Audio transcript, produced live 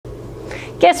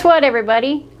Guess what,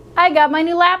 everybody? I got my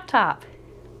new laptop.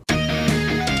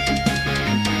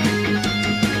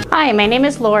 Hi, my name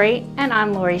is Lori and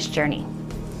I'm Lori's Journey.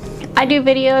 I do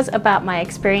videos about my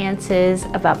experiences,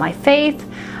 about my faith,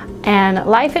 and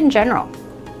life in general.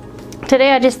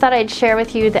 Today I just thought I'd share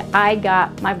with you that I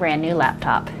got my brand new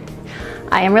laptop.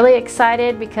 I am really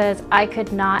excited because I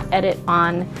could not edit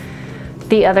on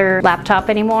the other laptop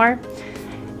anymore.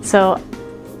 So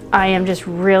I am just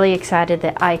really excited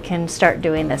that I can start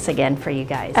doing this again for you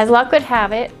guys. As luck would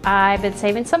have it, I've been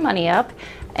saving some money up,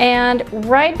 and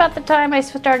right about the time I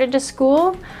started to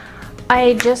school,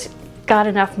 I just got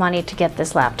enough money to get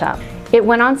this laptop. It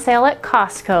went on sale at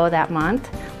Costco that month,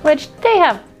 which they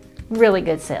have really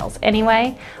good sales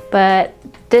anyway, but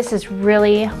this is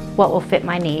really what will fit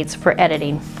my needs for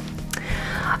editing.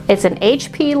 It's an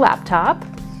HP laptop,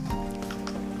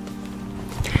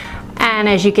 and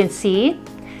as you can see,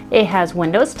 it has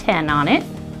Windows 10 on it.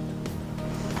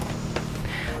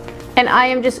 And I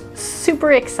am just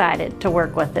super excited to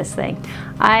work with this thing.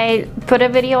 I put a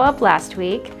video up last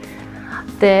week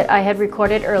that I had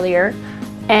recorded earlier,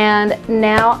 and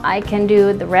now I can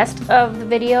do the rest of the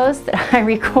videos that I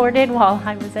recorded while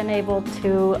I was unable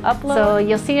to upload. So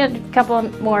you'll see a couple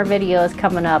more videos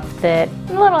coming up that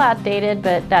are a little outdated,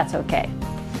 but that's okay.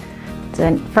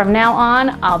 So from now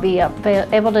on, I'll be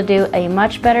able to do a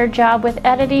much better job with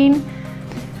editing.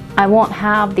 I won't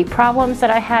have the problems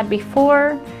that I had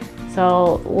before.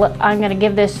 So I'm going to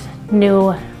give this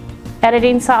new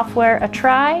editing software a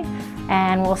try,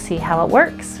 and we'll see how it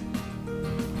works.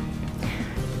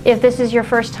 If this is your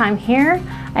first time here,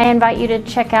 I invite you to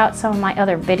check out some of my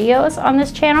other videos on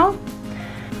this channel.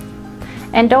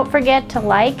 And don't forget to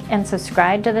like and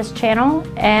subscribe to this channel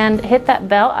and hit that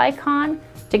bell icon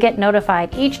to get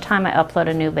notified each time I upload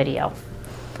a new video.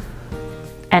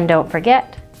 And don't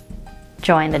forget,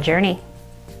 join the journey.